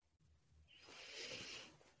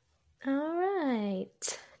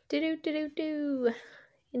Do.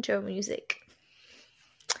 Intro music.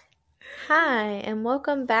 Hi, and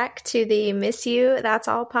welcome back to the Miss You, That's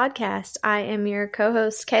All podcast. I am your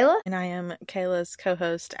co-host, Kayla. And I am Kayla's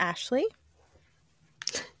co-host, Ashlee.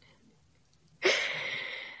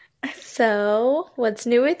 So, what's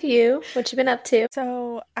new with you? What you been up to?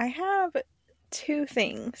 So, I have two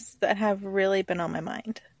things that have really been on my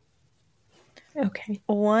mind. Okay.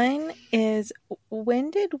 One is, when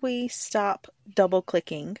did we stop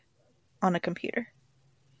double-clicking on a computer?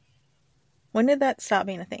 When did that stop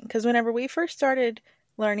being a thing? Because whenever we first started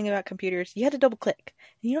learning about computers, you had to double-click.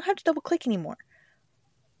 And you don't have to double-click anymore.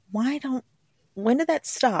 When did that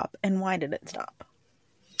stop, and why did it stop?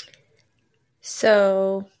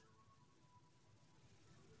 So,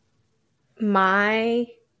 my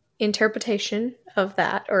interpretation of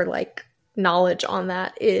that, or like knowledge on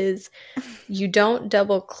that, is you don't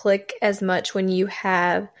double click as much when you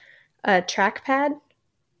have a trackpad,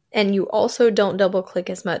 and you also don't double click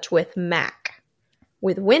as much with Mac.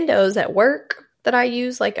 With Windows at work that I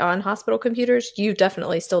use, like on hospital computers, you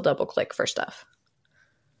definitely still double click for stuff.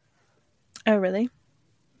 Oh, really?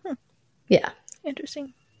 Yeah.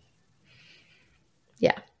 Interesting.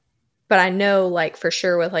 Yeah. But I know, like, for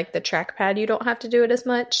sure with, like, the trackpad, you don't have to do it as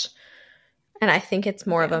much. And I think it's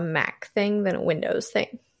more of a Mac thing than a Windows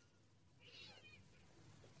thing.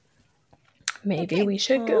 Maybe we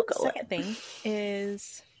should Google it.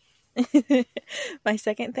 My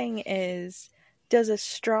second thing is, does a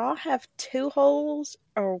straw have two holes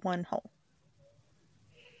or one hole?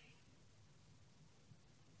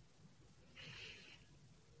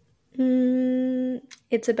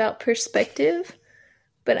 It's about perspective,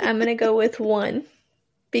 but I'm going to go with one.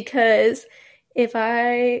 Because if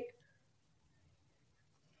I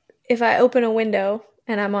open a window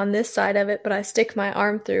and I'm on this side of it, but I stick my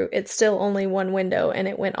arm through, it's still only one window and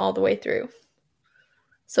it went all the way through.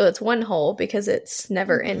 So it's one hole because it's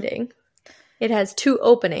never ending. It has two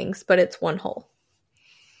openings, but it's one hole.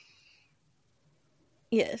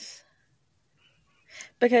 Yes.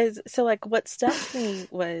 Because, so like what stuck me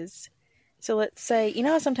was, so let's say, you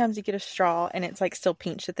know how sometimes you get a straw and it's like still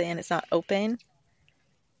pinched at the end, it's not open?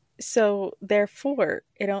 So therefore,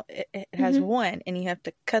 it has one, and you have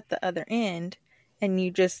to cut the other end, and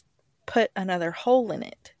you just put another hole in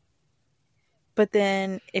it. But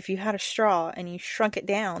then, if you had a straw and you shrunk it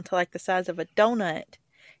down to like the size of a donut,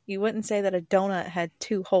 you wouldn't say that a donut had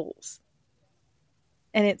two holes.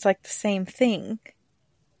 And it's like the same thing.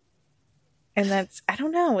 And that's, I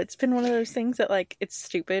don't know, it's been one of those things that like, it's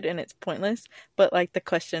stupid and it's pointless, but like the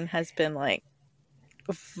question has been like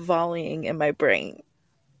volleying in my brain.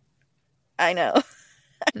 I know.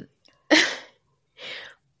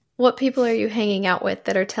 What people are you hanging out with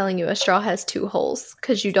that are telling you a straw has two holes?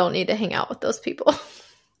 Because you don't need to hang out with those people.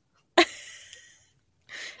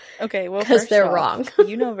 Okay, well, because they're wrong.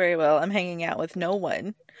 You know very well I'm hanging out with no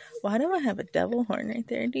one. Why do I have a devil horn right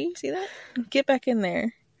there? Do you see that? Get back in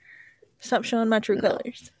there. Stop showing my true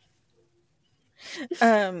colors.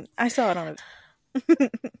 I saw it on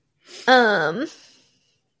a...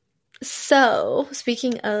 So,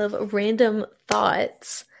 speaking of random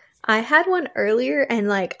thoughts, I had one earlier, and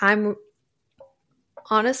like I'm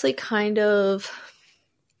honestly kind of,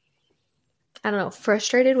 I don't know,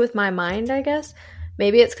 frustrated with my mind, I guess.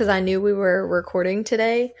 Maybe it's because I knew we were recording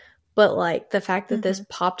today, but like the fact that this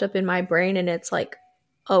popped up in my brain and it's like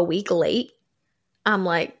a week late, I'm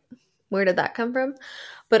like, where did that come from?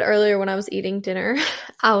 But earlier when I was eating dinner,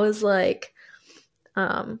 I was like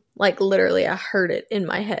literally I heard it in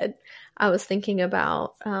my head. I was thinking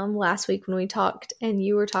about last week when we talked, and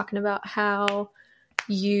you were talking about how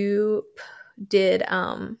you did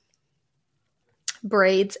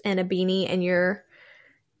braids and a beanie and your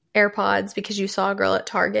AirPods because you saw a girl at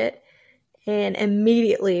Target. And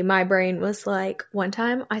immediately my brain was like, one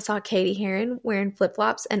time I saw Katie Heron wearing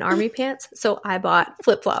flip-flops and army pants, so I bought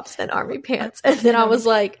flip-flops and army pants. And then I was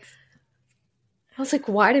like,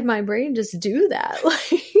 why did my brain just do that?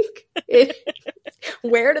 Like,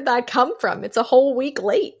 where did that come from? It's a whole week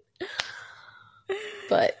late.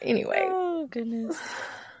 But anyway. Oh, goodness.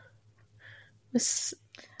 It's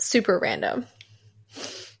super random.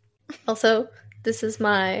 Also, this is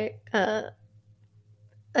my, I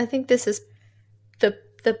think this is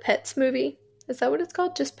the Pets movie. Is that what it's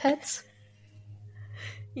called? Just Pets?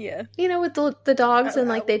 Yeah. You know, with the dogs and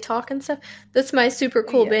like they talk and stuff. That's my super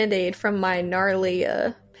cool Band-Aid from my gnarly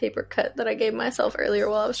paper cut that I gave myself earlier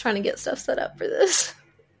while I was trying to get stuff set up for this.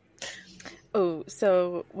 Oh,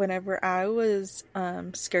 so whenever I was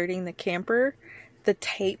skirting the camper, the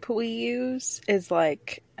tape we use is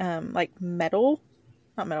like metal.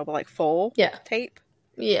 Not metal, but like full tape.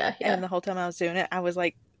 Yeah. And the whole time I was doing it, I was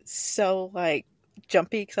like so like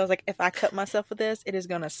jumpy because I was like, if I cut myself with this, it is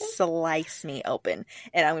gonna slice me open,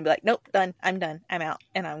 and I'm gonna be like, nope, done, I'm out,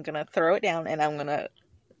 and I'm gonna throw it down, and I'm gonna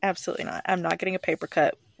absolutely not. I'm not getting a paper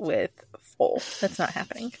cut with full. That's not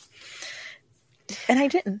happening. And I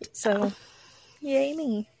didn't. So, yay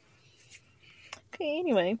me. Okay,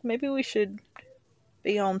 anyway, maybe we should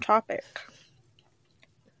be on topic.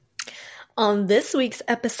 On this week's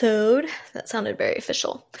episode, that sounded very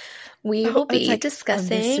official, we will be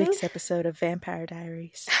discussing... On this week's episode of Vampire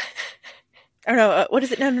Diaries. Oh no, what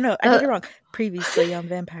is it? No, I got it wrong. Previously on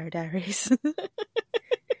Vampire Diaries.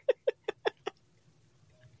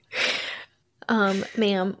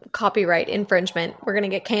 Ma'am, copyright infringement. We're gonna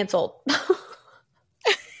get canceled.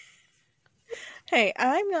 Hey,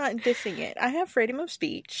 I'm not dissing it. I have freedom of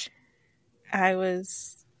speech.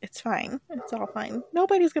 It's fine. It's all fine.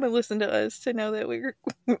 Nobody's gonna listen to us to know that we're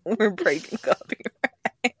breaking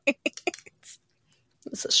copyright.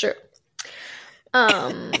 This is true.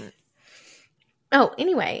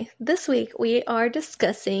 Anyway, this week we are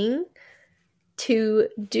discussing to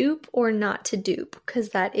dupe or not to dupe, because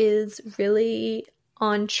that is really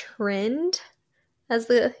on trend, as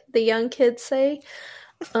the young kids say.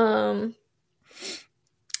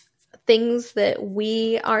 Things that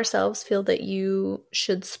we ourselves feel that you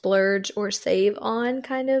should splurge or save on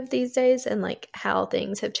kind of these days, and like how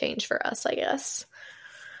things have changed for us, I guess.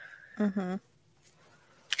 Mm-hmm.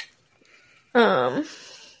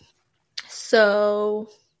 So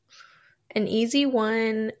an easy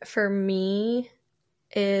one for me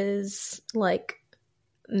is like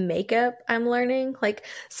makeup. I'm learning like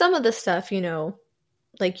some of the stuff, you know,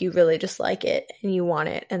 like you really just like it and you want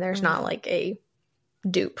it, and there's not like a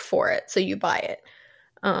dupe for it, so you buy it.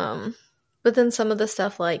 But then some of the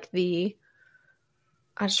stuff like I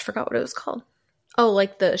just forgot what it was called. Oh,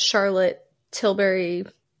 like the Charlotte Tilbury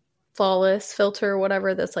Flawless filter or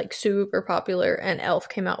whatever, that's like super popular, and e.l.f.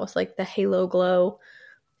 came out with like the Halo Glow,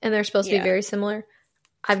 and they're supposed to be very similar.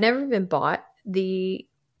 I've never even bought the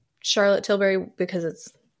Charlotte Tilbury because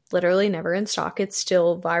it's literally never in stock. It's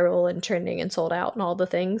still viral and trending and sold out and all the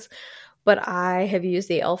things. But I have used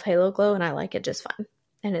the e.l.f. Halo Glow, and I like it just fine.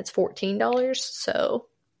 And it's $14, so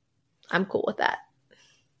I'm cool with that.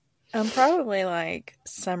 I'm probably like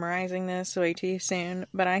summarizing this way too soon,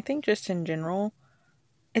 but I think just in general,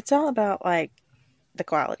 it's all about like the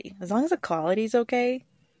quality. As long as the quality's okay.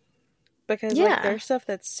 Because like there's stuff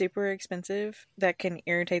that's super expensive that can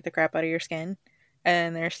irritate the crap out of your skin.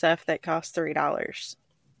 And there's stuff that costs $3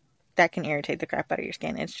 that can irritate the crap out of your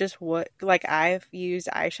skin. It's just what, like, I've used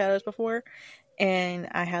eyeshadows before, and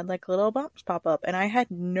I had like little bumps pop up, and I had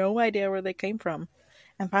no idea where they came from.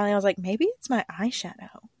 And finally I was like, maybe it's my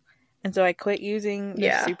eyeshadow. And so I quit using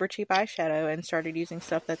the super cheap eyeshadow and started using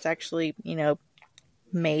stuff that's actually, you know,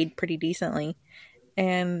 made pretty decently,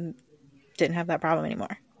 and didn't have that problem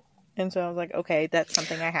anymore. And so I was like, okay, that's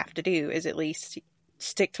something I have to do, is at least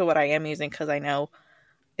stick to what I am using, because I know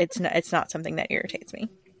it's not something that irritates me.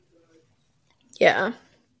 Yeah.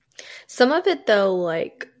 Some of it though,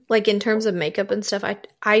 like in terms of makeup and stuff,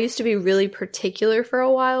 I used to be really particular for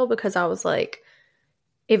a while, because I was like,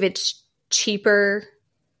 if it's cheaper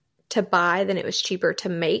to buy than it was cheaper to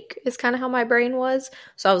make, is kind of how my brain was.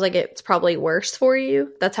 So I was like, it's probably worse for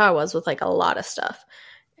you. That's how I was with like a lot of stuff.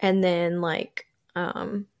 And then like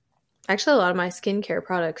actually a lot of my skincare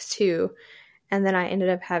products too. And then I ended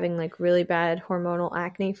up having like really bad hormonal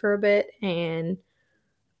acne for a bit, and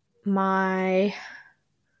my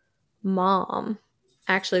mom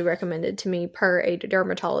actually recommended to me per a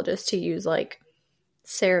dermatologist to use like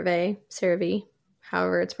CeraVe,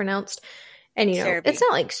 however it's pronounced. And you know, CeraVe. It's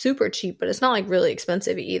not like super cheap, but it's not like really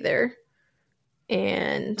expensive either.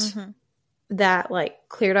 And that like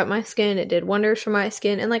cleared up my skin. It did wonders for my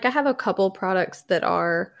skin. And like I have a couple products that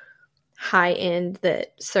are high end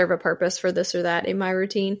that serve a purpose for this or that in my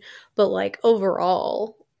routine. But like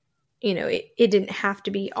overall, you know, it didn't have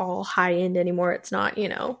to be all high end anymore. It's not, you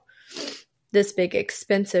know, this big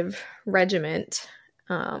expensive regiment.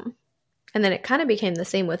 And then it kind of became the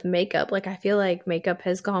same with makeup. Like I feel like makeup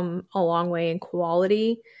has gone a long way in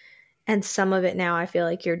quality. And some of it now I feel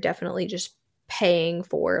like you're definitely just paying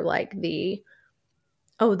for like this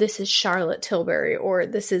is Charlotte Tilbury, or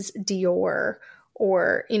this is Dior,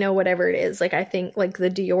 or, you know, whatever it is. Like I think like the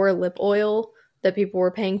Dior lip oil that people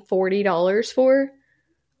were paying $40 for,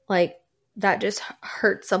 like that just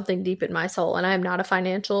hurt something deep in my soul. And I'm not a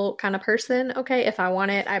financial kind of person. Okay, if I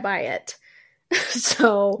want it, I buy it.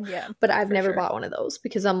 So, but I've never bought one of those,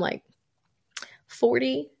 because I'm like,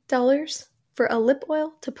 $40 for a lip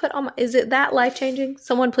oil to put on is it that life-changing?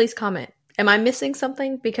 Someone please comment. Am I missing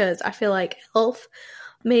something? Because I feel like e.l.f.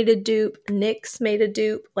 made a dupe, NYX made a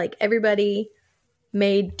dupe, like everybody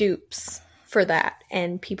made dupes for that,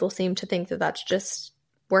 and people seem to think that that's just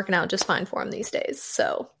working out just fine for them these days.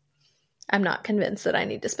 So I'm not convinced that I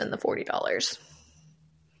need to spend the $40.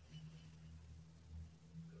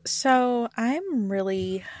 So I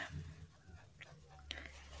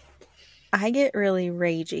get really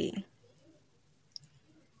ragey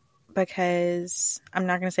because I'm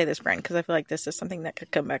not going to say this brand because I feel like this is something that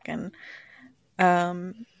could come back and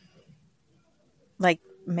like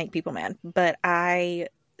make people mad. But I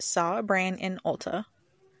saw a brand in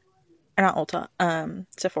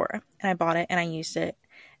Sephora, and I bought it and I used it,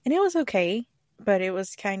 and it was okay, but it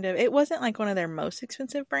wasn't like one of their most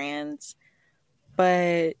expensive brands,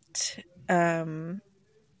 but definitely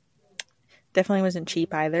wasn't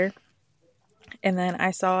cheap either. And then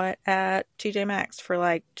I saw it at TJ Maxx for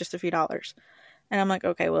like just a few dollars. And I'm like,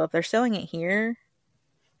 okay, well, if they're selling it here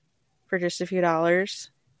for just a few dollars,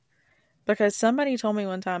 because somebody told me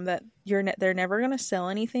one time that they're never going to sell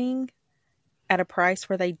anything at a price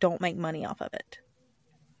where they don't make money off of it.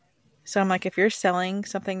 So I'm like, if you're selling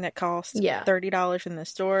something that costs $30 in the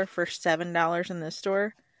store for $7 in the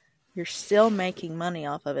store, you're still making money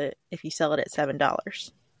off of it if you sell it at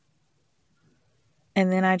 $7. And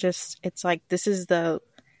then it's like, this is the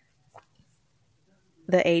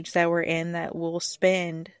age that we're in, that we'll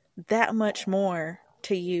spend that much more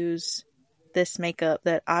to use this makeup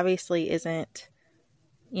that obviously isn't,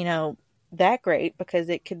 that great, because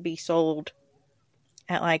it could be sold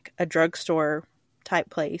at like a drugstore type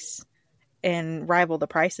place and rival the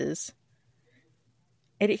prices.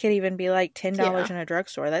 It could even be like $10 in a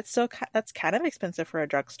drugstore. That's kind of expensive for a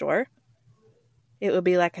drugstore. It would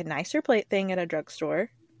be like a nicer plate thing at a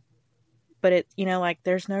drugstore. But it, like,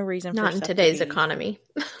 there's no reason for not in today's economy.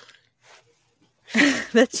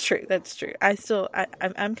 That's true.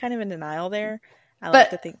 I'm kind of in denial there. I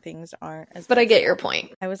like to think things aren't as But I get your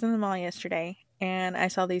point. I was in the mall yesterday and I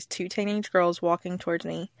saw these two teenage girls walking towards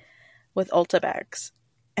me with Ulta bags.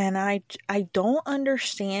 And I don't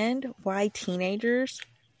understand why teenagers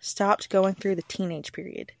stopped going through the teenage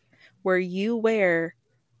period where you wear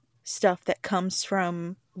stuff that comes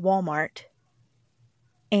from Walmart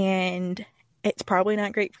and it's probably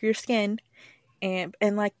not great for your skin, and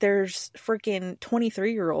like there's freaking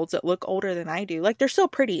 23-year-olds that look older than I do. Like, they're still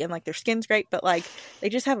pretty and like their skin's great, but like they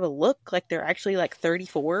just have a look like they're actually like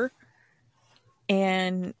 34.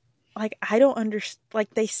 And like, I don't understand,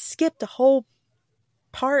 like they skipped a whole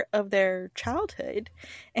part of their childhood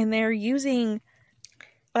and they're using,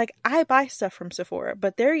 like, I buy stuff from Sephora,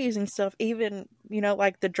 but they're using stuff, even,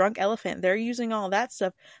 like the Drunk Elephant, they're using all that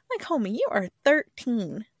stuff. Like, homie, you are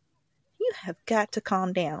 13. You have got to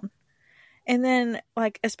calm down. And then,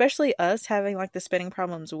 like, especially us having, like, the spending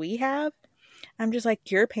problems we have, I'm just like,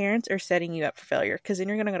 your parents are setting you up for failure, because then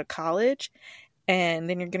you're going to go to college, and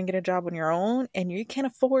then you're going to get a job on your own, and you can't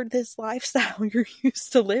afford this lifestyle you're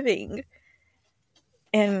used to living.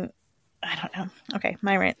 And I don't know. Okay,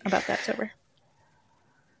 my rant about that's over.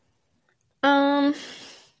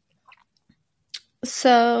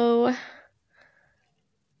 So,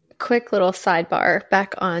 quick little sidebar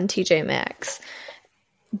back on TJ Maxx.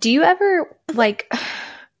 Do you ever, like,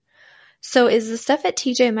 so is the stuff at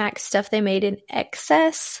TJ Maxx stuff they made in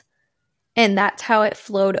excess, and that's how it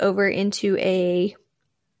flowed over into a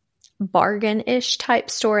bargain-ish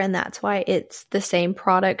type store, and that's why it's the same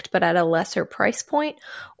product but at a lesser price point?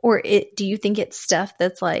 Or do you think it's stuff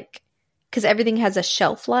that's like, because everything has a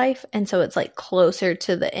shelf life, and so it's like closer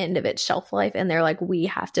to the end of its shelf life, and they're like, we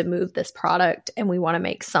have to move this product and we want to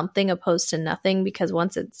make something opposed to nothing, because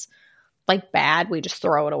once it's like bad, we just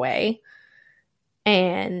throw it away.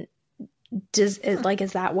 And is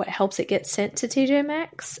that what helps it get sent to TJ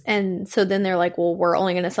Maxx? And so then they're like, well, we're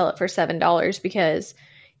only going to sell it for $7, because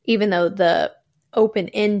even though the open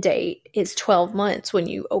end date is 12 months when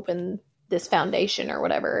you open this foundation or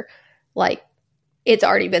whatever, like, it's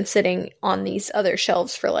already been sitting on these other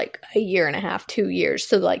shelves for like a year and a half, 2 years.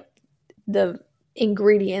 So like the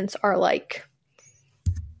ingredients are like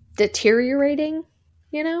deteriorating,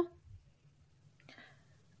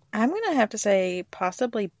 I'm going to have to say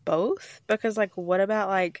possibly both, because like, what about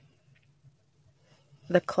like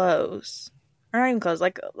the clothes? Or not even clothes,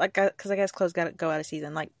 like, because I guess clothes got to go out of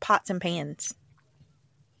season, like pots and pans.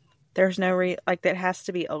 There's no like, that has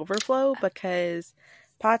to be overflow, because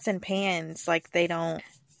pots and pans, like, they don't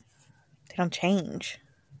change.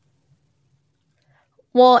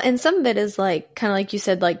 Well, and some of it is like, kind of like you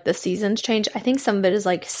said, like the seasons change. I think some of it is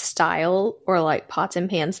like style, or like pots and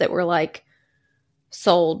pans that were like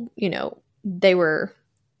sold, they were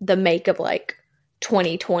the make of like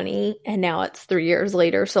 2020 and now it's 3 years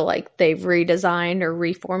later, so like they've redesigned or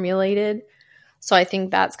reformulated. So I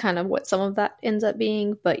think that's kind of what some of that ends up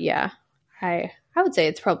being. But yeah, I would say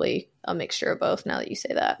it's probably a mixture of both now that you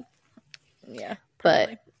say that. Yeah,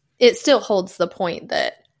 probably. But it still holds the point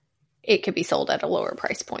that it could be sold at a lower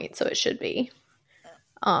price point, so it should be.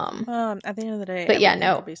 At the end of the day, but yeah,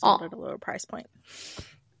 no, could be sold at a lower price point.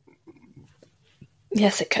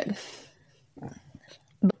 Yes, it could.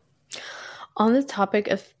 But on the topic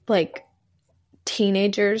of like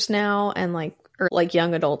teenagers now and like or like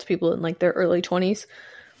young adults, people in like their early 20s,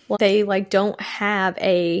 they like don't have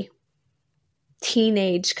a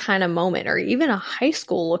teenage kind of moment or even a high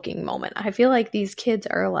school looking moment. I feel like these kids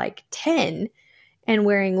are like 10 and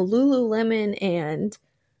wearing Lululemon and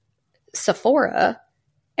Sephora,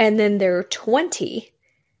 and then they're 20,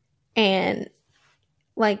 and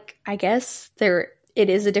like I guess it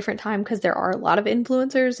is a different time because there are a lot of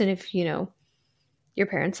influencers, and if you know your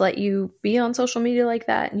parents let you be on social media like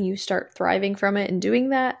that and you start thriving from it and doing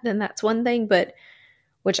that, then that's one thing. But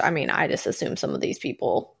which I mean, I just assume some of these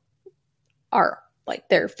people are like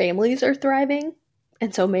their families are thriving,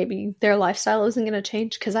 and so maybe their lifestyle isn't going to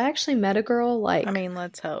change. Because I actually met a girl like, I mean,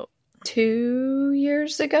 let's hope, 2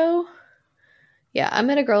 years ago. Yeah, I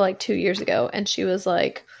met a girl like 2 years ago, and she was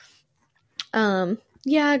like,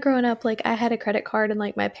 yeah, growing up, like I had a credit card and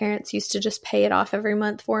like my parents used to just pay it off every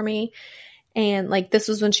month for me. And like this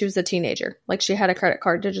was when she was a teenager. Like she had a credit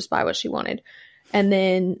card to just buy what she wanted. And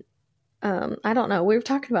then I don't know, we were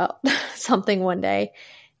talking about something one day,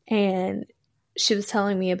 and she was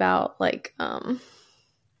telling me about like some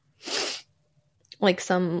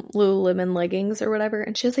Lululemon leggings or whatever.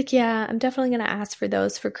 And she was like, yeah, I'm definitely going to ask for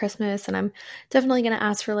those for Christmas. And I'm definitely going to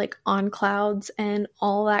ask for like On Clouds and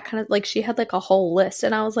all that kind of, like she had like a whole list.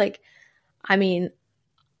 And I was like, I mean,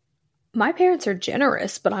 my parents are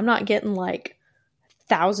generous, but I'm not getting like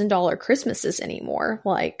 $1,000 Christmases anymore.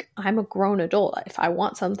 Like I'm a grown adult. If I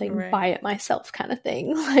want something, right, buy it myself kind of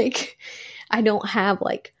thing. Like I don't have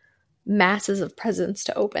like masses of presents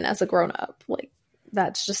to open as a grown up. Like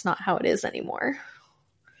that's just not how it is anymore.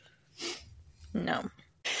 No.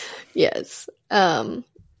 Yes. So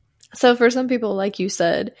for some people, like you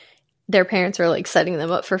said, their parents are like setting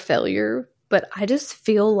them up for failure. But I just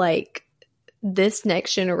feel like this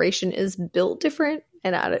next generation is built different,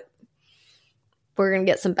 and we're going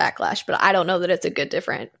to get some backlash, but I don't know that it's a good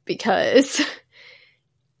different, because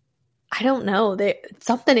I don't know.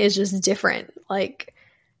 Something is just different. Like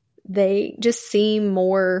they just seem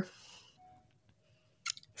more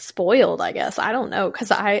spoiled, I guess. I don't know,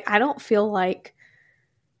 because I don't feel like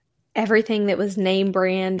everything that was name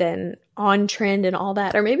brand and on trend and all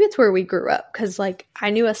that, or maybe it's where we grew up, because like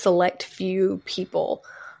I knew a select few people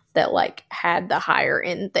that like had the higher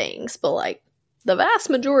end things, but like the vast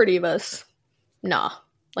majority of us, nah.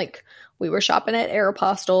 Like we were shopping at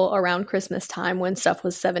Aeropostale around Christmas time when stuff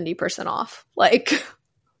was 70% off. Like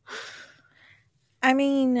I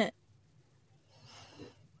mean,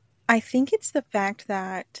 I think it's the fact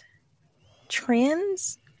that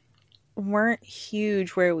trends weren't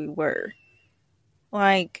huge where we were.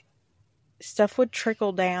 Like, stuff would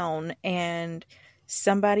trickle down and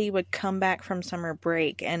somebody would come back from summer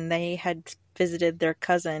break and they had visited their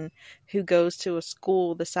cousin who goes to a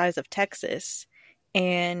school the size of Texas,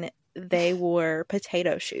 and they wore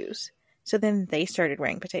potato shoes. So then they started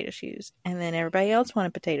wearing potato shoes, and then everybody else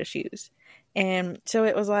wanted potato shoes. And so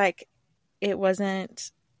it was like,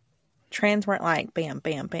 trends weren't like bam,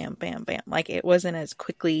 bam, bam, bam, bam. Like it wasn't as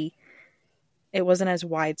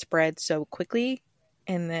widespread so quickly,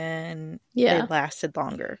 and then it lasted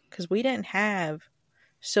longer because we didn't have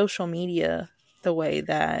social media the way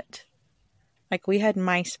that, like, we had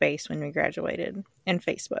MySpace when we graduated and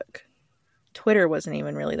Facebook. Twitter wasn't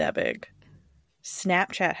even really that big.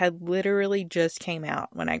 Snapchat had literally just came out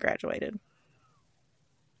when I graduated.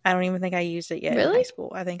 I don't even think I used it yet in high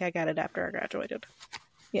school. I think I got it after I graduated.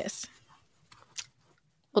 Yes.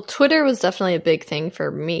 Well, Twitter was definitely a big thing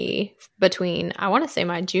for me between, I want to say,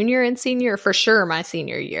 my junior and senior, for sure my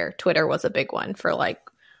senior year. Twitter was a big one for like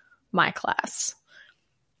my class.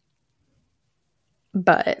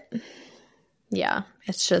 But yeah,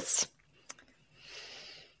 it's just,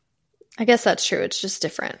 I guess that's true. It's just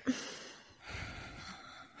different.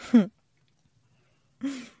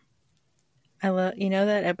 I love,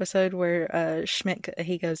 that episode where Schmidt,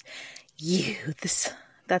 he goes, youths.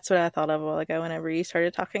 That's what I thought of a while ago whenever you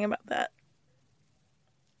started talking about that.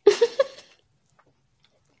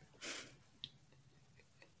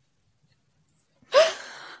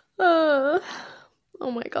 Oh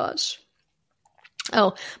my gosh.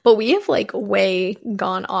 Oh, but we have like way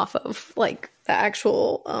gone off of like the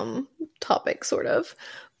actual topic, sort of.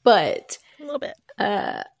 But A little bit.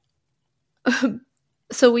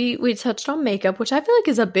 So we touched on makeup, which I feel like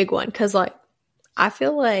is a big one because, like, I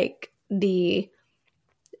feel like the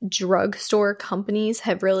drugstore companies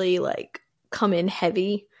have really, like, come in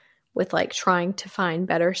heavy with, like, trying to find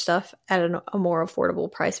better stuff at a more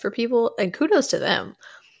affordable price for people. And kudos to them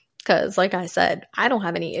because, like I said, I don't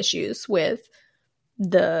have any issues with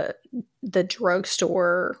the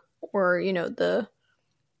drugstore or, you know, the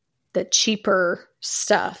cheaper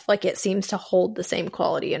stuff. Like, it seems to hold the same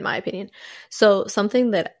quality, in my opinion. So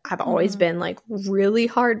something that I've always been, like, really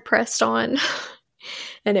hard pressed on,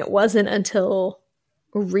 and it wasn't until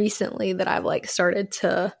recently that I've, like, started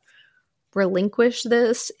to relinquish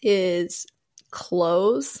this, is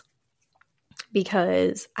clothes.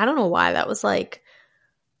 Because I don't know why that was, like,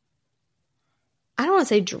 I don't want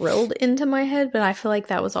to say drilled into my head, but I feel like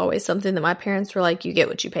that was always something that my parents were like, you get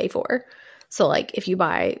what you pay for. So, like, if you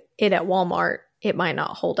buy it at Walmart, it might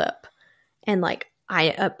not hold up. And, like,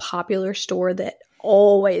 a popular store that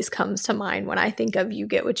always comes to mind when I think of you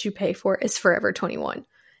get what you pay for is Forever 21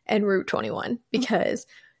 and Route 21, because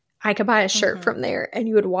I could buy a shirt from there and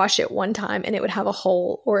you would wash it one time and it would have a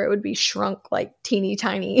hole, or it would be shrunk like teeny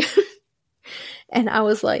tiny. And I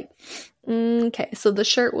was like, okay, so the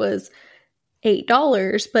shirt was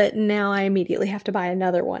 $8, but now I immediately have to buy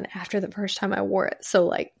another one after the first time I wore it. So,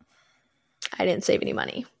 like, I didn't save any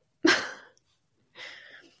money.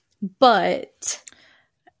 But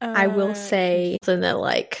I will say something that,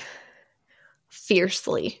 like,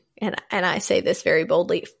 fiercely, and I say this very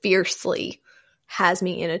boldly, fiercely has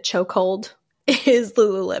me in a chokehold is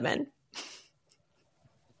Lululemon.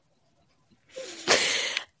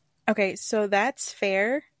 Okay, so that's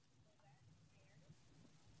fair.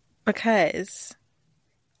 Because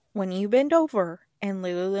when you bend over in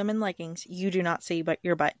Lululemon leggings, you do not see but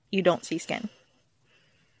your butt. You don't see skin.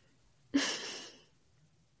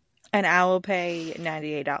 And I will pay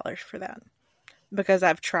 $98 for that. Because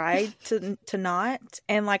I've tried to not.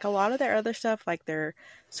 And, like, a lot of their other stuff, like their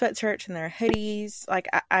sweatshirts and their hoodies, like,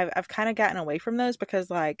 I've kind of gotten away from those because,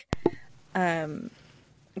 like, there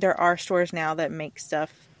are stores now that make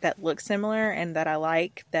stuff that looks similar and that I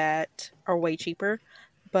like that are way cheaper.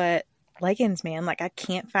 But leggings, man, like, I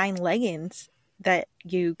can't find leggings that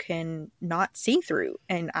you can not see through.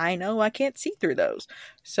 And I know I can't see through those.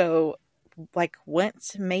 So, like,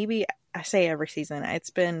 once, maybe, I say every season,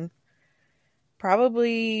 it's been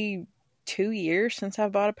probably 2 years since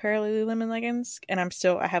I've bought a pair of Lululemon leggings. And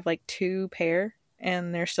I have like 2 pair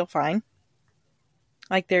and they're still fine.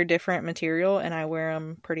 Like, they're different material and I wear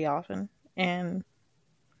them pretty often. And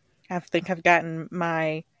I think I've gotten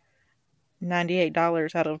my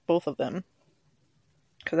 $98 out of both of them.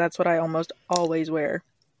 Because that's what I almost always wear.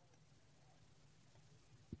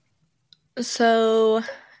 So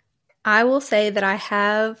I will say that I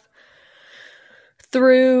have,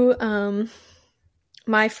 through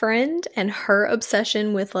my friend and her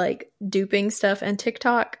obsession with, like, duping stuff and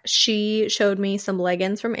TikTok, she showed me some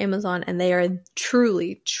leggings from Amazon, and they are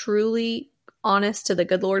truly, truly, honest to the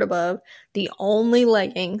good Lord above, the only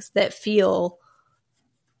leggings that feel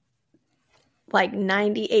like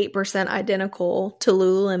 98% identical to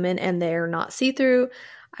Lululemon, and they're not see-through.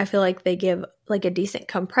 I feel like they give, like, a decent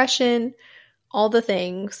compression, all the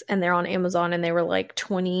things, and they're on Amazon, and they were like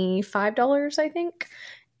 $25, I think.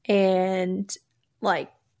 And, like,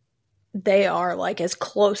 they are, like, as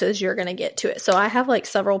close as you're gonna get to it. So I have, like,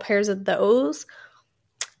 several pairs of those,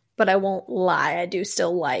 but I won't lie, I do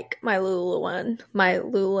still like my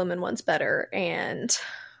Lululemon ones better. And,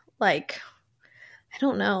 like, I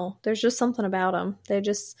don't know, there's just something about them.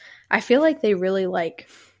 I feel like they really, like,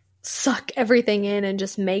 suck everything in and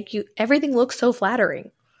just make everything look so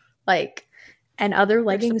flattering. Like, and other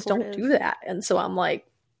leggings don't do that. And so I'm like,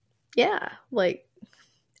 yeah, like.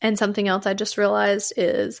 And something else I just realized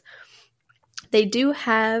is they do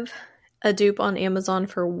have a dupe on Amazon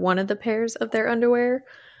for one of the pairs of their underwear,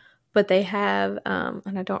 but they have,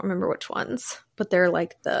 and I don't remember which ones, but they're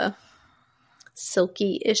like the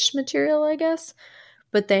silky-ish material, I guess.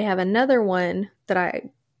 But they have another one that I,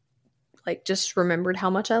 like, just remembered how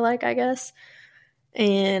much I like, I guess.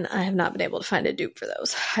 And I have not been able to find a dupe for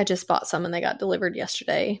those. I just bought some and they got delivered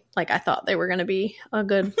yesterday. Like, I thought they were going to be a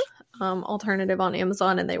good alternative on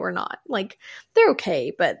Amazon, and they were not. Like, they're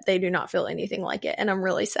okay, but they do not feel anything like it. And I'm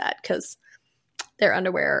really sad because their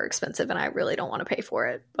underwear are expensive and I really don't want to pay for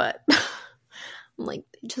it. But I'm like,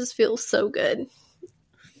 they just feel so good.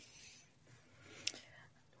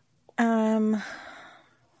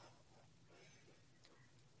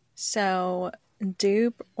 So,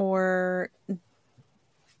 dupe or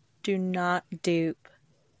do not dupe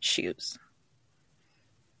shoes?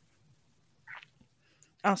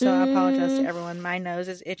 Also, I apologize to everyone. My nose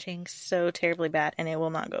is itching so terribly bad, and it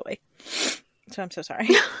will not go away. So I'm so sorry.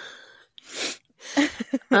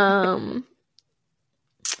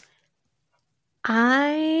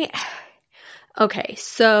 Okay,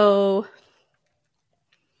 so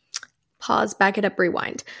pause, back it up,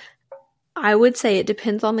 rewind. I would say it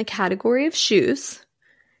depends on the category of shoes,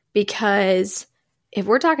 because if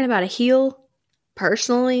we're talking about a heel,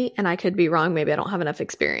 personally, and I could be wrong, maybe I don't have enough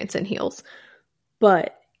experience in heels,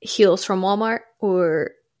 but heels from Walmart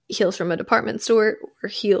or heels from a department store or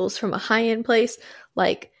heels from a high-end place,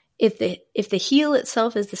 like if the heel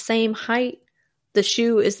itself is the same height, the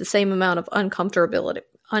shoe is the same amount of uncomfortability.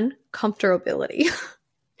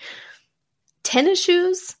 Tennis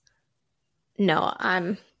shoes? No,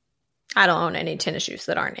 I don't own any tennis shoes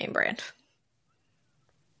that aren't name brand.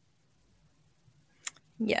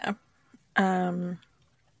 Yeah. I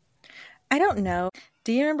don't know.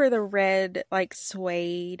 Do you remember the red, like,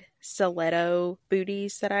 suede stiletto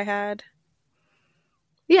booties that I had?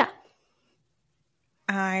 Yeah.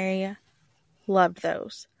 I loved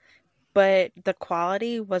those. But the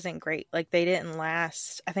quality wasn't great. Like, they didn't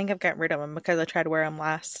last. I think I've gotten rid of them because I tried to wear them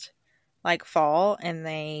last, like, fall, and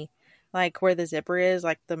they, like, where the zipper is,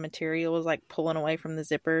 like, the material was, like, pulling away from the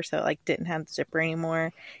zipper, so it, like, didn't have the zipper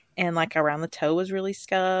anymore. And, like, around the toe was really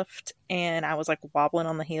scuffed, and I was, like, wobbling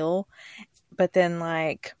on the heel. But then,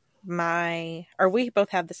 like, we both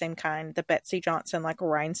have the same kind, the Betsy Johnson, like,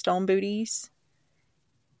 rhinestone booties.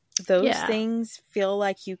 Those things feel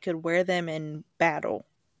like you could wear them in battle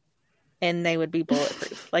and they would be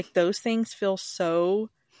bulletproof. Like, those things feel so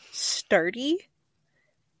sturdy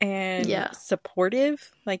and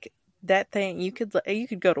supportive. Like, that thing, you could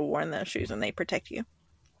go to war in those shoes and they protect you.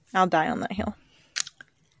 I'll die on that hill.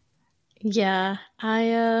 Yeah,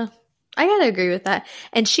 I gotta agree with that.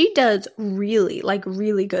 And she does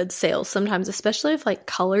really good sales sometimes, especially if, like,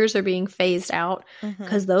 colors are being phased out,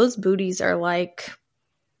 because those booties are like,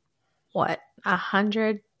 what,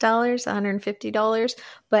 $100, $150.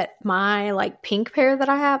 But my, like, pink pair that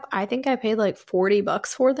I have, I think I paid like $40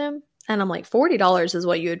 for them. And I'm like, $40 is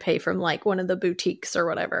what you would pay from, like, one of the boutiques or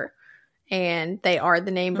whatever. And they are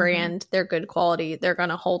the name brand. They're good quality. They're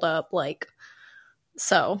gonna hold up, like,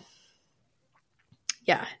 so.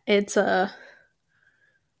 Yeah, it's I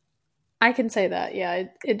can say that. Yeah,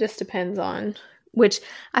 it just depends on which.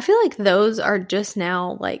 I feel like those are just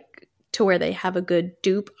now, like, to where they have a good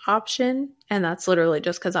dupe option, and that's literally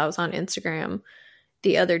just because I was on Instagram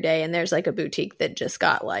the other day, and there's, like, a boutique that just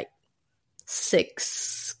got, like,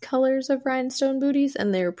 6 colors of rhinestone booties,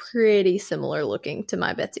 and they're pretty similar looking to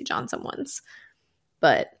my Betsy Johnson ones,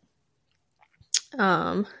 but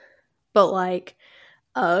like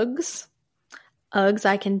Uggs,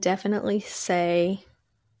 I can definitely say,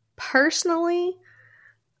 personally,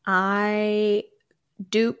 I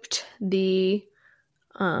duped the,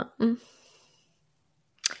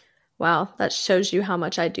 wow, that shows you how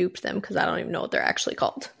much I duped them, because I don't even know what they're actually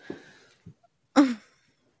called.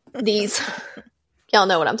 These. Y'all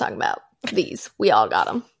know what I'm talking about. These. We all got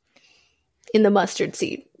them. In the mustard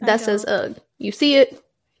seed. That says Ugg. You see it?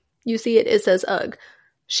 It says Ugg.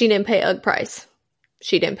 She didn't pay Ugg price.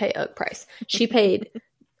 She She paid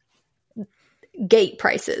gate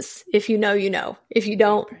prices. If you know, you know. If you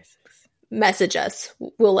don't, message us.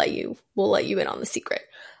 We'll let you in on the secret.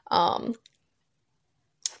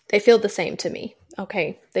 They feel the same to me.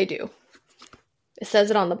 Okay, they do. It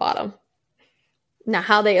says it on the bottom. Now,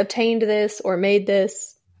 how they obtained this or made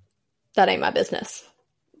this, that ain't my business.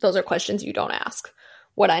 Those are questions you don't ask.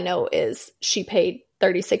 What I know is she paid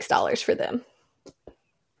 $36 for them.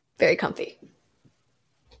 Very comfy.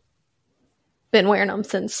 Been wearing them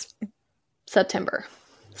since September.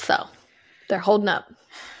 So, they're holding up.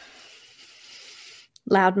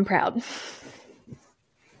 Loud and proud.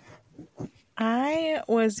 I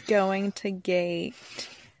was going to get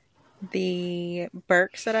the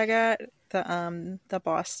Birks that I got, the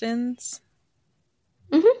Bostons.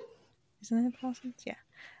 Mm-hmm. Isn't it the Bostons? Yeah.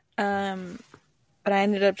 But I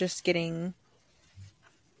ended up just getting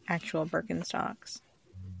actual Birkenstocks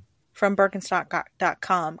from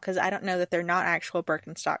Birkenstock.com, because I don't know that they're not actual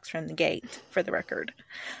Birkenstocks from the gate, for the record.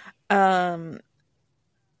 I'm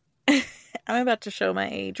about to show my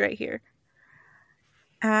age right here.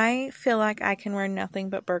 I feel like I can wear nothing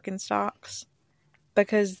but Birkenstocks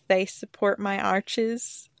because they support my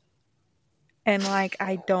arches, and, like,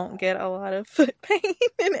 I don't get a lot of foot pain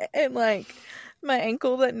and like my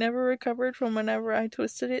ankle that never recovered from whenever I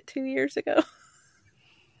twisted it 2 years ago.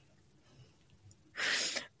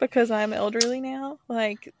 Because I'm elderly now,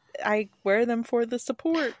 like, I wear them for the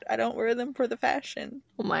support. I don't wear them for the fashion.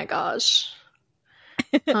 Oh my gosh.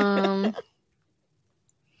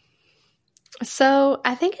 So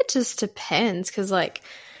I think it just depends because, like,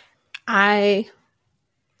 I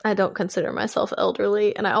don't consider myself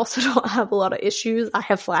elderly, and I also don't have a lot of issues. I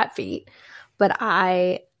have flat feet, but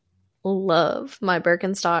I love my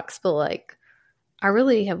Birkenstocks. But like, I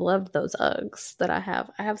really have loved those Uggs that I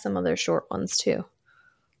have. I have some other short ones too.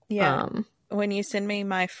 Yeah. When you send me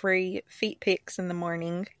my free feet pics in the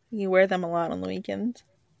morning, you wear them a lot on the weekends.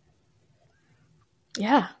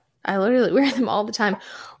 Yeah, I literally wear them all the time.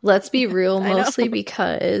 Let's be real, mostly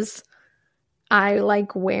because I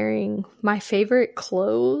like wearing, my favorite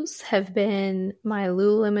clothes have been my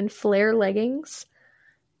Lululemon flare leggings,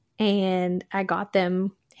 and I got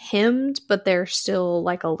them hemmed, but they're still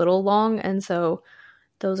like a little long, and so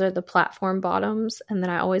those are the platform bottoms. And then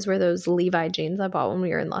I always wear those Levi jeans I bought when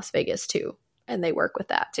we were in Las Vegas too, and they work with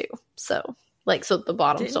that too. So like, so the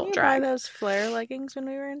bottoms don't drag. Didn't you buy those flare leggings when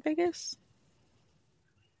we were in Vegas?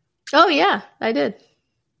 Oh yeah, I did.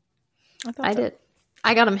 I did.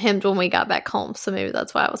 I got them hemmed when we got back home, so maybe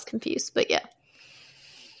that's why I was confused. But yeah.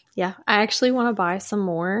 Yeah, I actually want to buy some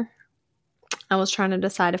more. I was trying to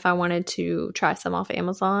decide if I wanted to try some off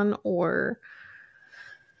Amazon or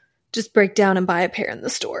just break down and buy a pair in the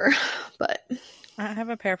store. But I have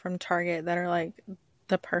a pair from Target that are like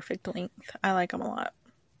the perfect length. I like them a lot.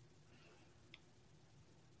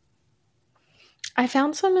 I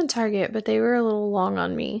found some in Target, but they were a little long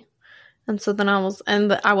on me. And so then I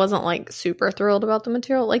wasn't like super thrilled about the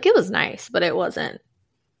material. Like, it was nice, but it wasn't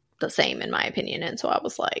the same in my opinion. And so I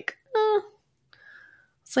was like,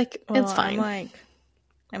 it's like, well, it's fine.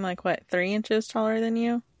 I'm like what, 3 inches taller than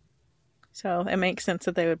you? So it makes sense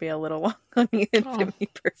that they would be a little long on you and fit me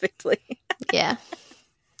perfectly. Yeah.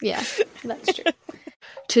 Yeah, that's true.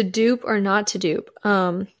 To dupe or not to dupe,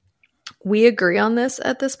 we agree on this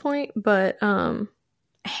at this point, but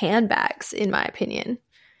handbags, in my opinion,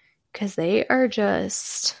 because they're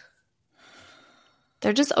just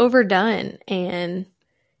overdone, and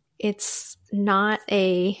it's not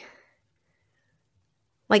a,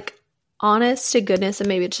 like, honest to goodness, and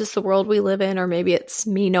maybe it's just the world we live in, or maybe it's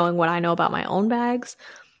me knowing what I know about my own bags,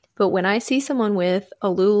 but when I see someone with a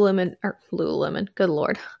Lululemon, good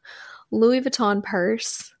Lord, Louis Vuitton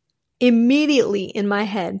purse, immediately in my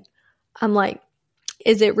head, I'm like,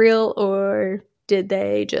 is it real, or did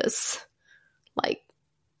they just like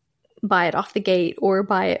buy it off the gate, or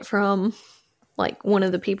buy it from like one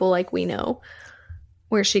of the people like we know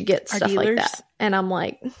where she gets stuff like that? And I'm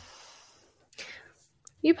like,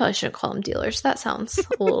 you probably shouldn't call them dealers. That sounds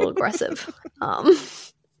a little aggressive.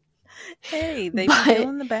 Hey, they be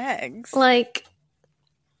stealing the bags. Like,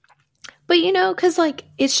 but you know, because like,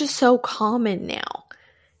 it's just so common now.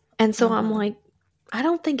 And so I'm like, I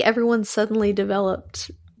don't think everyone suddenly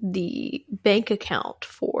developed the bank account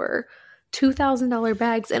for $2,000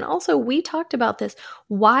 bags. And also, we talked about this.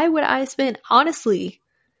 Why would I spend, honestly,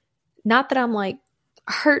 not that I'm like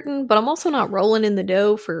hurting, but I'm also not rolling in the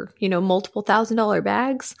dough for, multiple $1,000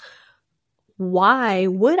 bags. Why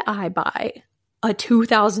would I buy a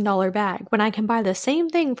 $2,000 bag when I can buy the same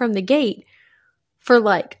thing from the gate for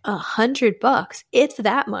like $100, if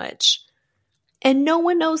that much? And no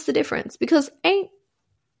one knows the difference, because ain't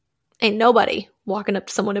nobody walking up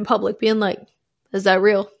to someone in public being like, is that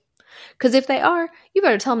real? Because if they are, you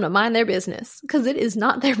better tell them to mind their business, because it is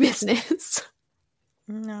not their business.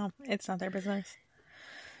 No, it's not their business.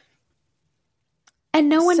 And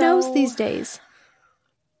no one knows these days.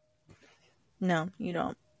 No, you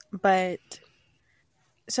don't. But,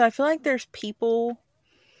 so I feel like there's people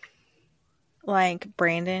like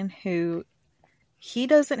Brandon who, he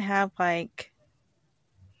doesn't have like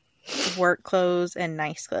work clothes and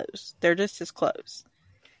nice clothes. They're just his clothes.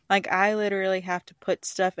 Like, I literally have to put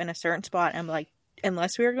stuff in a certain spot. I'm like,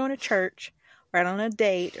 unless we are going to church or out on a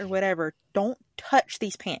date or whatever, don't touch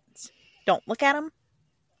these pants. Don't look at them.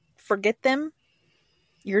 Forget them.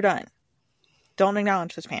 You're done. Don't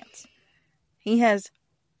acknowledge those pants. He has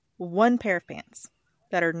one pair of pants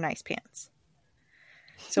that are nice pants.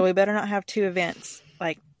 So we better not have 2 events,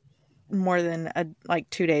 like, more than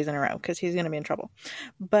 2 days in a row, because he's going to be in trouble.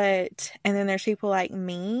 But, and then there's people like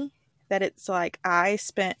me that it's like, I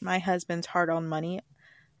spent my husband's hard-earned money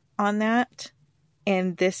on that,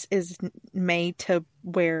 and this is made to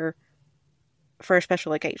wear for a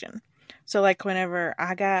special occasion. So like, whenever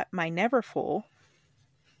I got my Neverfull,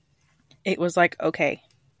 it was like, okay,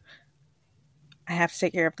 I have to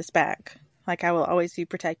take care of this bag. Like, I will always be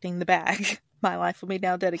protecting the bag. My life will be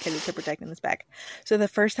now dedicated to protecting this bag. So the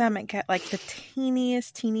first time it got like the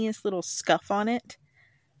teeniest little scuff on it,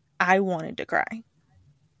 I wanted to cry.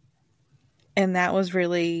 And that was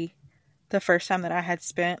really the first time that I had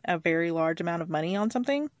spent a very large amount of money on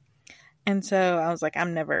something. And so I was like,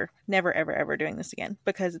 I'm never, never, ever, ever doing this again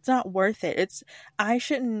because it's not worth it. I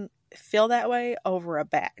shouldn't feel that way over a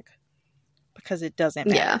bag because it doesn't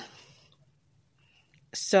matter. Yeah.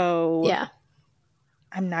 So Yeah.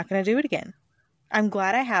 I'm not going to do it again. I'm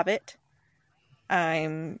glad I have it.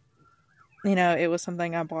 It was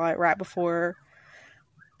something I bought right before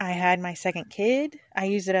I had my second kid. I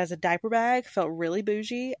used it as a diaper bag, felt really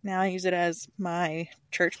bougie. Now I use it as my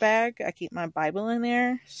church bag. I keep my Bible in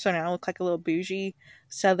there. So now I look like a little bougie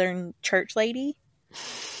Southern church lady.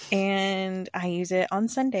 And I use it on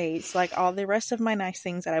Sundays. Like all the rest of my nice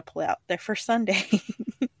things that I pull out, they're for Sundays.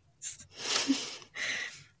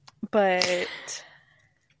 But,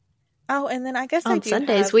 and then I guess on I do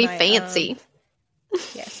Sundays have we my, fancy.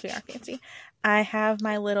 Yes, we are fancy. I have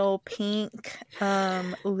my little pink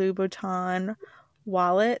Louboutin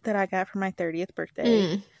wallet that I got for my 30th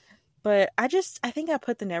birthday. But I think I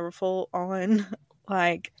put the Neverfull on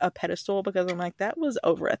like a pedestal because I'm like, that was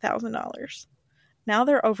over $1,000. Now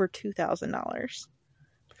they're over $2,000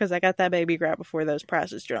 because I got that baby right before those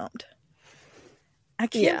prices jumped. I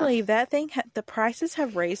can't believe that thing. The prices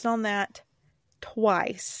have raised on that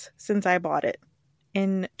twice since I bought it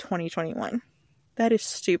in 2021. That is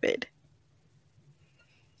stupid.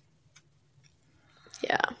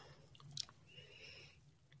 Yeah.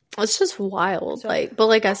 It's just wild. But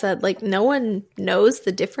like I said, like no one knows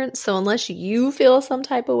the difference. So unless you feel some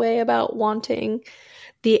type of way about wanting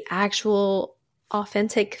the actual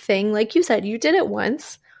authentic thing, like you said, you did it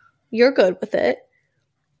once, you're good with it.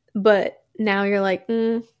 But now you're like,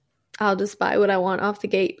 I'll just buy what I want off the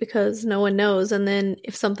gate because no one knows. And then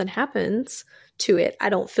if something happens to it, I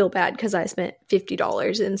don't feel bad because I spent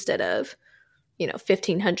 $50 instead of,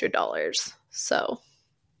 $1,500. So.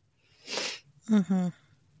 Mm-hmm.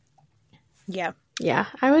 Yeah. Yeah,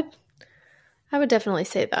 I would definitely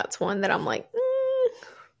say that's one that I'm like,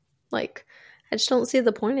 I just don't see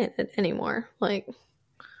the point in it anymore. Like,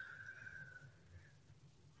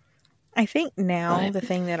 I think now the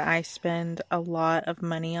thing that I spend a lot of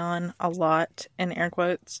money on, a lot in air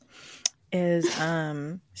quotes, is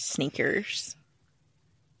sneakers.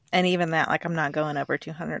 And even that, like, I'm not going over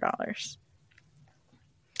 $200.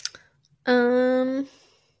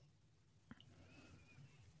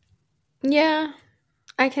 Yeah,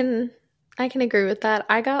 I can agree with that.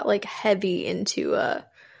 I got like heavy into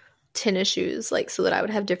tennis shoes, like so that I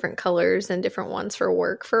would have different colors and different ones for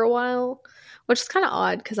work for a while, which is kind of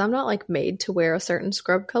odd because I'm not like made to wear a certain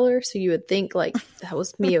scrub color. So you would think like that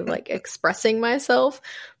was me of like expressing myself,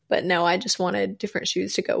 but no, I just wanted different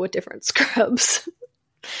shoes to go with different scrubs.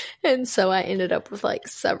 And so I ended up with like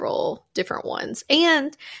several different ones,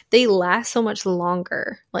 and they last so much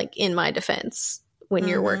longer. Like in my defense, when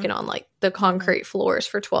you're working on like the concrete floors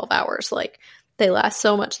for 12 hours, like they last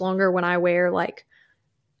so much longer when I wear like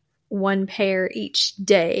one pair each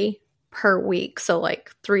day per week. So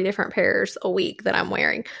like 3 different pairs a week that I'm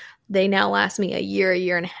wearing. They now last me a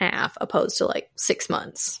year and a half opposed to like 6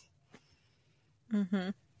 months.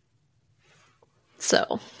 Mm-hmm.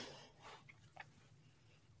 So,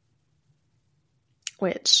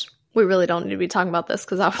 which we really don't need to be talking about this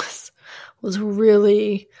because I was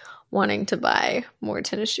really wanting to buy more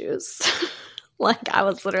tennis shoes. Like I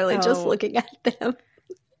was literally just looking at them.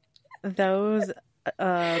 Those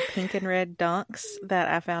pink and red dunks that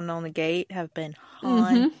I found on the gate have been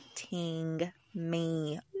haunting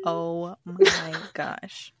me. Oh my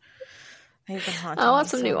gosh. They've been haunting me. I want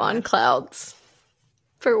some new on clouds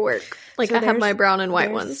for work. Like so I have my brown and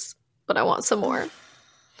white ones, but I want some more.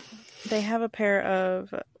 They have a pair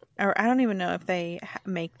of, or I don't even know if they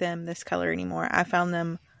make them this color anymore. I found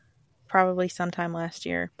them probably sometime last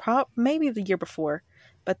year, maybe the year before,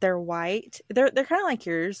 but they're white. They're kind of like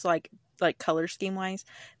yours, like color scheme wise.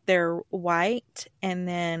 They're white, and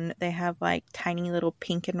then they have like tiny little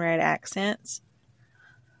pink and red accents.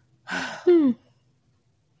 I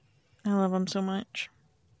love them so much.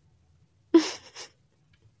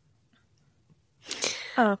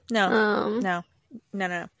 Oh no.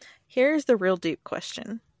 Here's the real dupe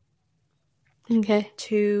question. Okay.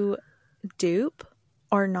 To dupe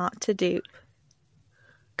or not to dupe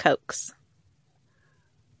Cokes?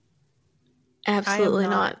 Absolutely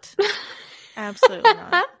not. Absolutely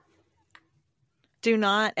not. Do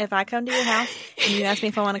not. If I come to your house and you ask me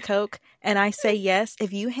if I want a Coke and I say yes,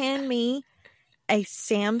 if you hand me a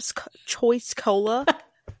Sam's Choice Cola,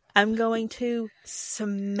 I'm going to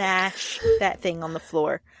smash that thing on the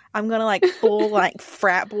floor. I'm going to like full like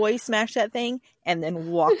frat boy smash that thing and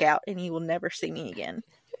then walk out, and you will never see me again.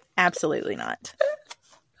 Absolutely not.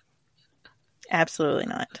 Absolutely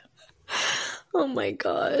not. Oh my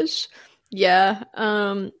gosh. Yeah.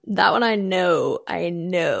 That one I know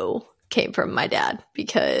came from my dad,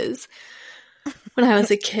 because when I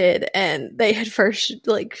was a kid and they had first,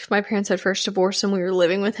 like, my parents had first divorced and we were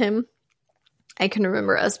living with him, I can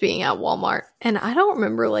remember us being at Walmart, and I don't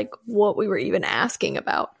remember, like, what we were even asking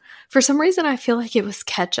about. For some reason, I feel like it was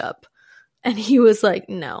ketchup. And he was like,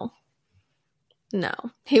 no.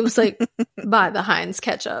 He was like, buy the Heinz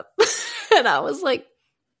ketchup. And I was like,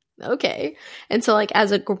 okay. And so, like,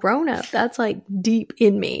 as a grown-up, that's, like, deep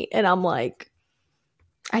in me. And I'm like,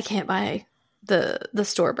 I can't buy the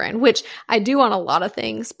store brand, which I do on a lot of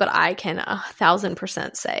things, but I can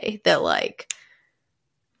 1,000% say that, like,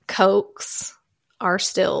 Cokes are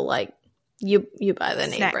still, like, you buy the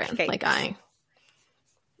name brand. Cakes. Like,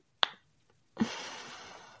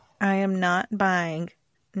 I am not buying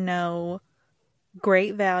no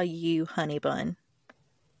Great Value honey bun.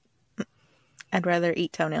 I'd rather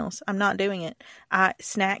eat toenails. I'm not doing it.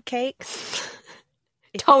 Snack cakes.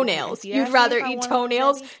 Toenails. You'd rather eat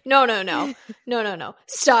toenails? No.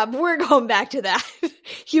 Stop. We're going back to that.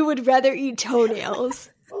 You would rather eat toenails.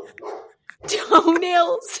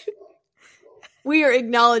 Toenails? We are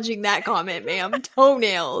acknowledging that comment, ma'am.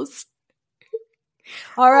 Toenails.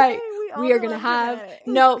 All right. Okay, we are going to have...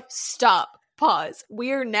 No, stop. Pause.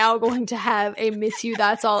 We are now going to have a Miss You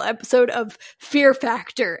That's All episode of Fear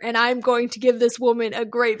Factor, and I'm going to give this woman a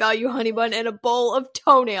Great Value honey bun and a bowl of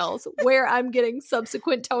toenails. Where I'm getting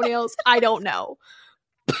subsequent toenails, I don't know.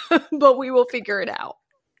 But we will figure it out.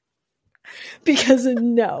 Because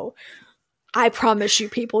no, I promise you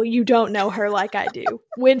people, you don't know her like I do.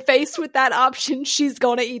 When faced with that option, she's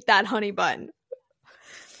going to eat that honey bun.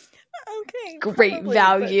 Okay. Great probably,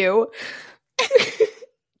 value. But...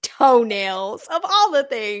 Toenails of all the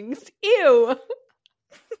things. Ew.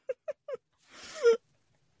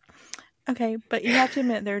 Okay, but you have to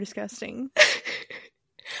admit they're disgusting.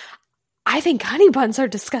 I think honey buns are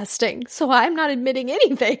disgusting, so I'm not admitting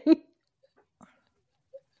anything.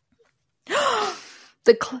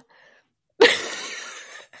 The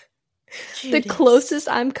closest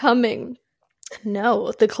I'm coming.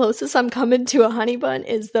 No, the closest I'm coming to a honey bun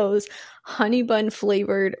is those honey bun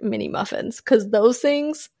flavored mini muffins, because those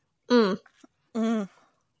things. Yes,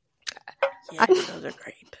 those are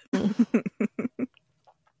great.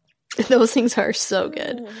 Those things are so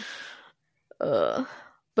good.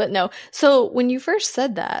 But no. So when you first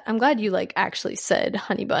said that, I'm glad you, like, actually said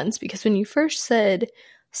honey buns, because when you first said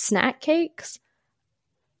snack cakes,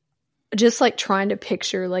 just, like, trying to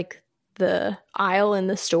picture, like, the aisle in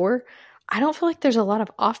the store, I don't feel like there's a lot of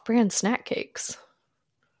off-brand snack cakes.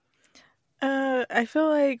 I feel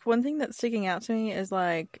like one thing that's sticking out to me is,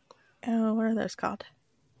 like, what are those called?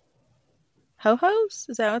 Ho-hos?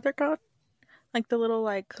 Is that what they're called? Like the little,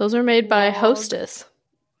 like... Those are made by Hostess.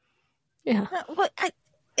 Yeah. Well,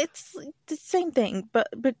 it's the same thing, but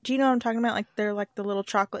do you know what I'm talking about? Like, they're like the little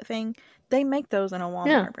chocolate thing. They make those in a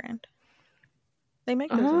Walmart brand. They make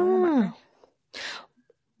those in a Walmart brand.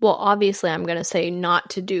 Well, obviously, I'm going to say not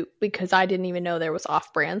to Dupe, because I didn't even know there was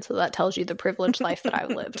off-brand, so that tells you the privileged life that I've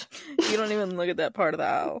lived. You don't even look at that part of the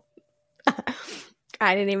aisle.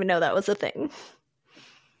 I didn't even know that was a thing.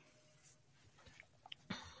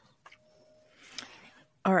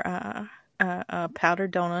 Or powdered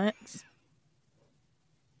donuts.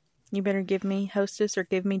 You better give me Hostess or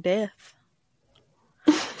give me death.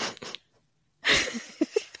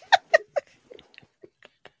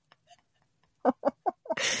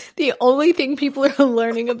 The only thing people are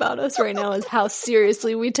learning about us right now is how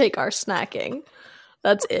seriously we take our snacking.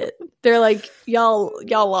 That's it. They're like, y'all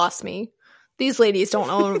lost me. These ladies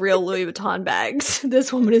don't own real Louis Vuitton bags.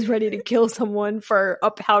 This woman is ready to kill someone for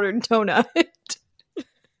a powdered donut.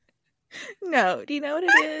 No, do you know what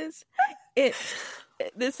it is?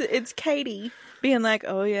 It's Katie being like,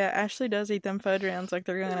 oh yeah, Ashlee does eat them fudge rounds like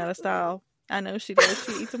they're going out of style. I know she does.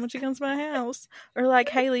 She eats them when she comes to my house. Or like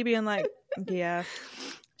Haley being like, yeah,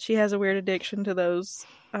 she has a weird addiction to those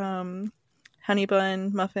honey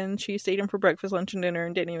bun muffins. She used to eat them for breakfast, lunch, and dinner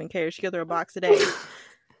and didn't even care. She go through a box a day.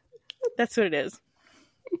 That's what it is.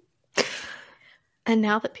 And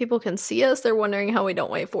now that people can see us, they're wondering how we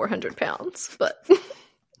don't weigh 400 pounds. But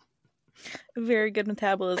very good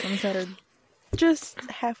metabolisms that are just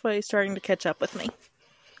halfway starting to catch up with me.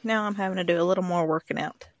 Now I'm having to do a little more working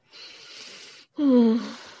out.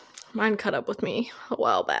 Mine caught up with me a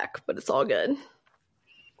while back, but it's all good.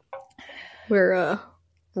 We're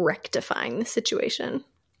rectifying the situation.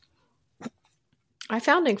 Our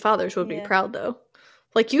founding fathers would be proud, though.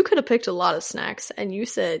 Like, you could have picked a lot of snacks, and you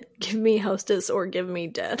said, give me Hostess or give me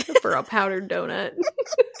death for a powdered donut.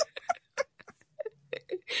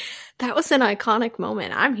 That was an iconic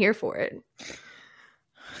moment. I'm here for it.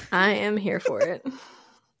 I am here for it.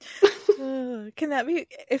 Can that be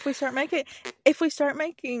if we start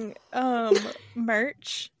making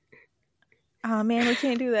merch? Oh man, we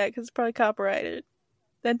can't do that because it's probably copyrighted.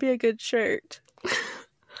 That'd be a good shirt.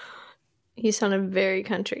 You sounded very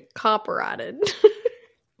country. Copyrighted.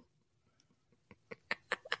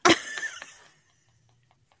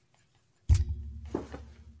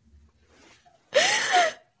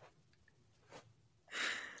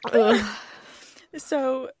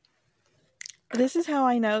 So this is how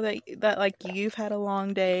I know that like you've had a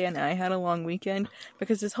long day and I had a long weekend,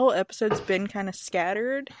 because this whole episode's been kind of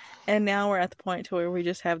scattered, and now we're at the point to where we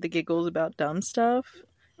just have the giggles about dumb stuff,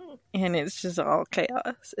 and it's just all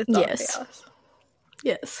chaos. It's all chaos.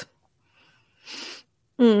 Yes.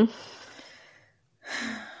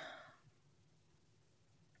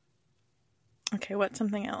 Okay, what's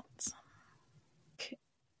something else?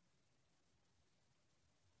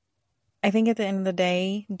 I think at the end of the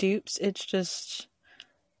day, dupes, it's just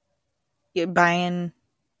you buying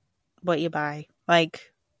what you buy.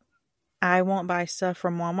 Like, I won't buy stuff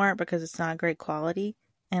from Walmart because it's not great quality.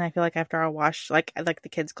 And I feel like after I wash, like the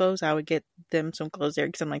kids' clothes, I would get them some clothes there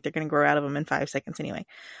because I'm like, they're going to grow out of them in 5 seconds anyway.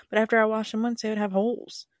 But after I wash them once, they would have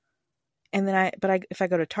holes. And then if I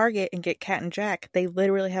go to Target and get Cat and Jack, they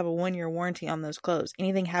literally have a 1-year warranty on those clothes.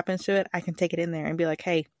 Anything happens to it, I can take it in there and be like,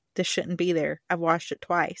 hey, this shouldn't be there. I've washed it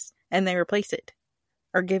twice. And they replace it.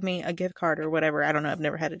 Or give me a gift card or whatever. I don't know. I've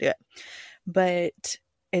never had to do it. But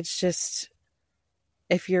it's just,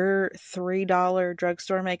 if your $3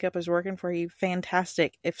 drugstore makeup is working for you,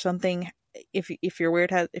 fantastic. If your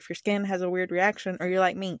skin has a weird reaction, or you're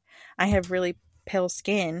like me, I have really pale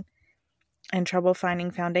skin and trouble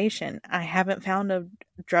finding foundation. I haven't found a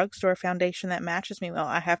drugstore foundation that matches me well.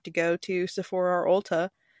 I have to go to Sephora or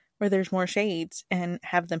Ulta where there's more shades and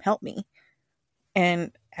have them help me.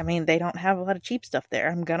 And I mean, they don't have a lot of cheap stuff there.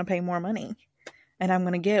 I'm going to pay more money. And I'm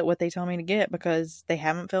going to get what they tell me to get because they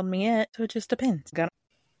haven't filled me yet. So it just depends.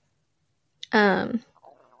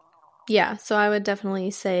 Yeah, so I would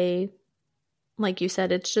definitely say, like you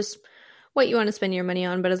said, it's just what you want to spend your money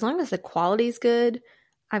on. But as long as the quality's good,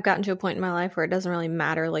 I've gotten to a point in my life where it doesn't really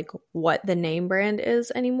matter like what the name brand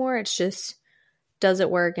is anymore. It's just, does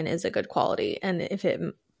it work and is it good quality? And if it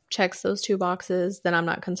checks those 2 boxes, then I'm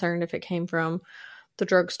not concerned if it came from the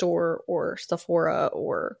drugstore or Sephora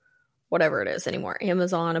or whatever it is anymore.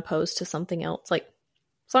 Amazon opposed to something else. Like,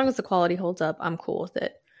 as long as the quality holds up, I'm cool with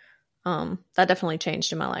it. That definitely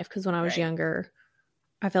changed in my life because when I was younger,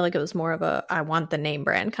 I felt like it was more of a I want the name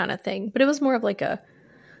brand kind of thing. But it was more of like a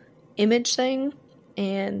image thing.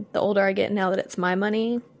 And the older I get now that it's my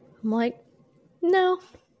money, I'm like, no.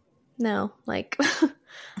 Like,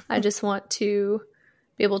 I just want to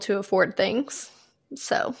be able to afford things.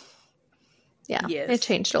 So, yeah, It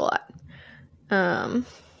changed a lot.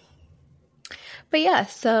 But yeah,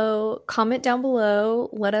 so comment down below.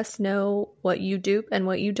 Let us know what you dupe and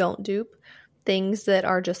what you don't dupe. Things that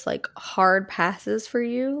are just like hard passes for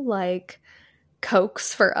you, like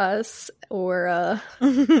Cokes for us or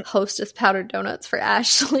Hostess powdered donuts for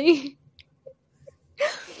Ashlee.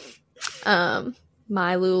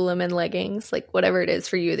 My Lululemon leggings, like whatever it is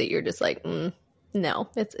for you that you're just like, no,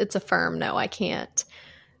 it's a firm no. I can't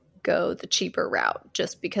go the cheaper route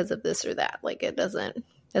just because of this or that. Like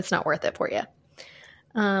it's not worth it for you.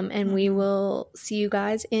 And we will see you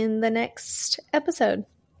guys in the next episode.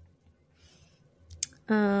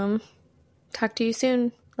 Talk to you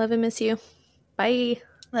soon. Love and miss you. Bye.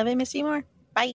 Love and miss you more.